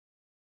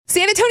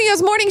San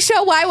Antonio's morning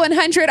show,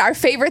 Y100, our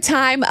favorite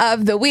time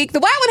of the week. The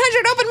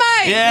Y100 Open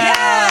Mic!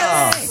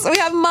 Yeah! Yes! We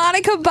have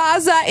Monica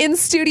Baza in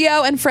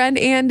studio and friend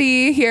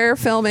Andy here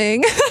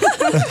filming.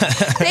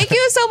 Thank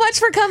you so much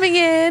for coming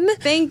in.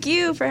 Thank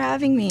you for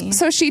having me.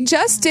 So she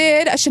just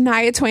did a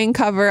Shania Twain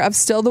cover of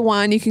Still the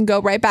One. You can go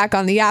right back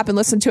on the app and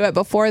listen to it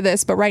before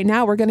this. But right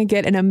now, we're going to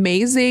get an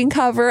amazing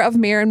cover of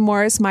Maren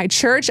Morris, My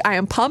Church. I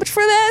am pumped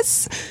for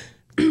this.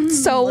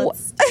 So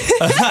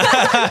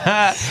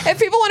if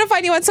people want to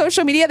find you on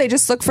social media, they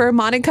just look for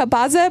Monica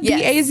Baza, Yes.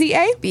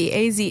 B-A-Z-A?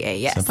 B-A-Z-A,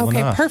 yes. Simple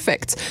Okay, enough.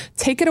 perfect.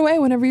 Take it away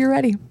whenever you're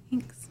ready.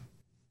 Thanks.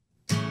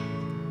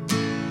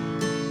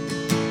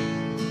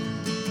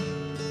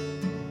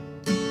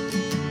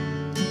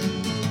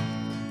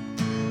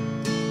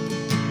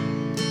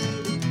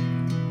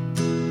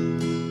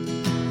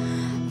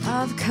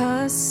 I've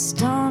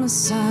cussed on a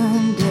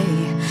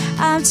Sunday,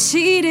 I've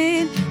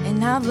cheated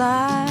and I've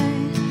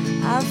lied,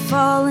 I've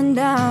fallen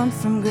down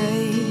from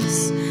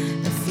grace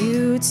a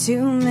few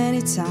too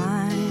many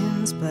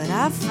times, but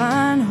I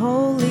find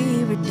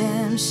holy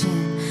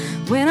redemption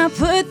when I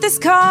put this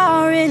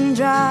car in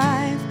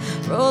drive,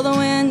 roll the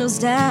windows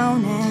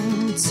down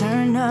and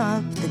turn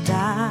up the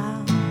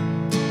dial.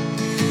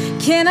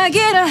 Can I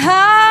get a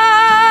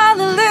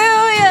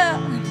hallelujah?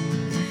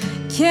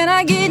 Can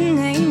I get an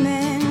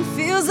amen?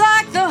 Feels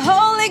like the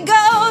Holy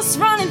Ghost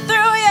running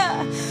through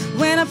ya.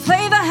 When I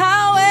play the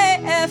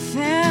Highway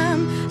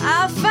FM,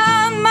 I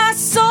find my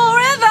soul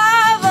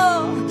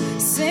revival,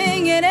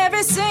 singing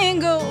every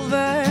single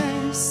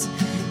verse.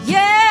 Yeah,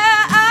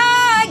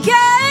 I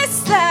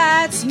guess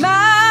that's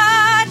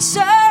my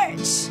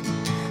church.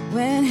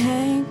 When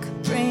Hank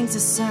brings a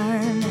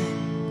sermon,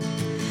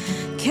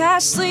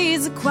 Cash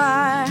leads the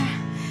choir,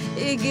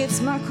 it gets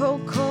my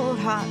cold, cold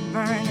heart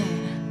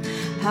burning,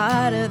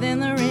 hotter than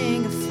the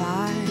ring of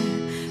fire.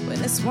 When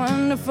this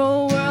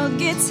wonderful world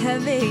gets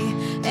heavy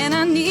and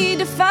I need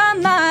to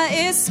find my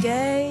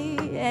escape,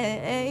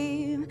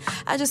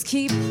 I just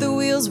keep the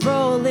wheels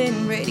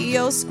rolling,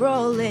 radio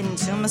scrolling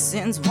till my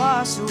sins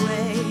wash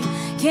away.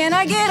 Can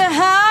I get a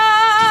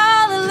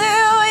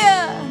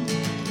hallelujah?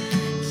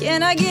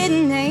 Can I get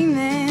an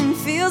amen?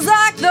 Feels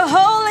like the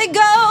Holy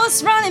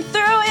Ghost running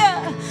through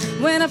ya.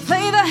 When I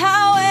play the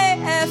Highway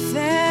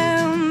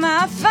FM,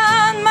 I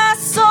find my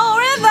soul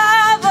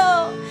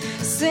revival,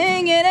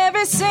 singing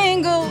every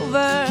single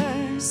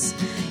verse.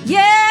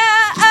 Yeah,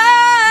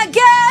 I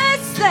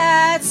guess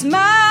that's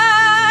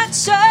my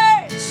church.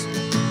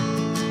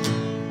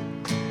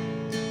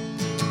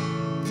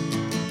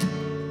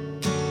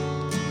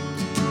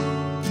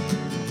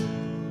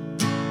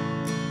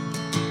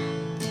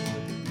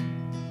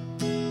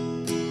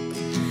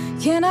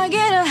 Can I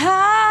get a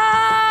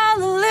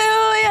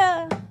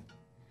hallelujah?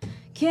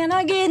 Can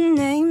I get an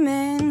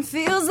amen?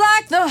 Feels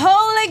like the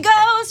Holy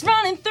Ghost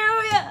running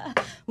through ya.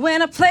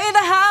 When I play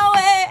the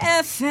Highway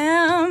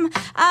FM,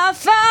 I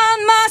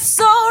find my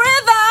soul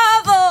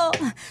revival,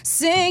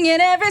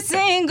 singing every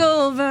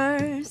single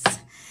verse.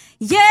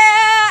 Yeah,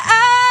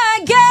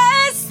 I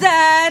guess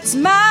that's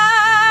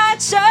my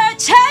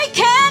church. Hey,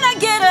 can I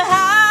get a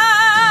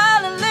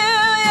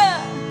hallelujah?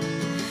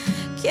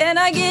 Can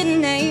I get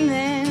an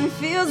amen?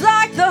 Feels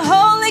like the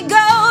Holy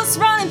Ghost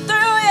running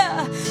through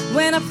ya.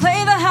 When I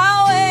play the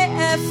Highway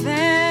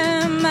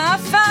FM, I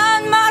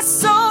find my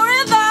soul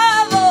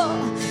revival,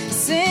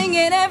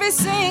 singing every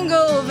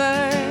single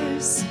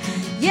verse.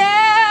 Yeah,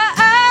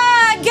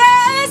 I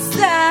guess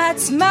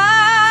that's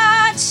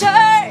my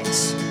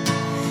church.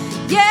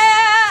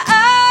 Yeah,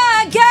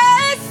 I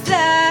guess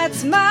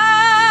that's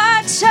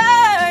my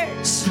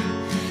church.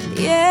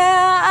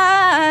 Yeah,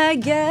 I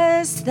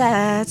guess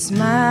that's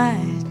my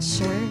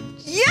church.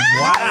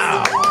 Yes!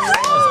 Wow.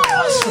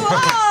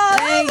 Oh,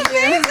 Thank that's you.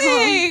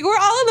 amazing. We're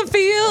all in the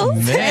field.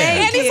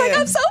 Man. Andy's like,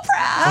 I'm so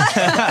proud.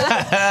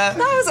 That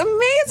was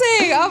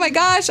amazing. Oh my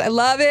gosh, I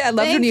love it. I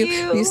love when Thank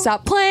you you.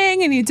 stopped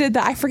playing and you did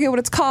that. I forget what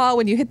it's called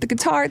when you hit the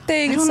guitar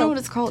thing. I don't know what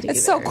it's called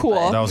It's so either, cool.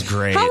 but- That was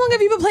great. How long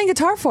have you been playing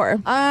guitar for?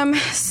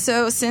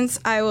 So since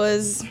I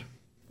was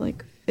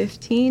like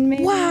 15,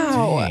 maybe.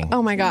 Wow. Dang.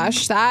 Oh my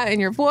gosh. That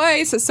and your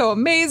voice is so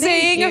amazing.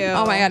 Thank you.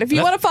 Oh my God. If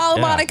you want to follow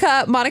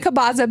Yeah. Monica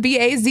Baza,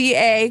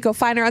 B-A-Z-A, go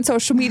find her on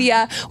social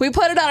media. We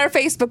put it on our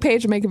Facebook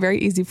page and make it very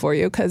easy for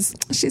you because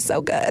she's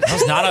so good. That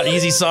was not an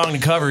easy song to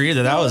cover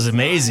either. That was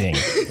amazing.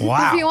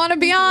 Wow. If you want to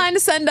be on,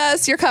 send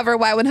us your cover,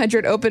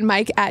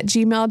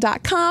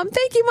 y100openmic@gmail.com.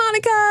 Thank you,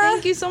 Monica.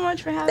 Thank you so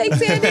much for having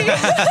Thanks, me. Andy.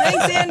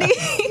 Thanks, Andy.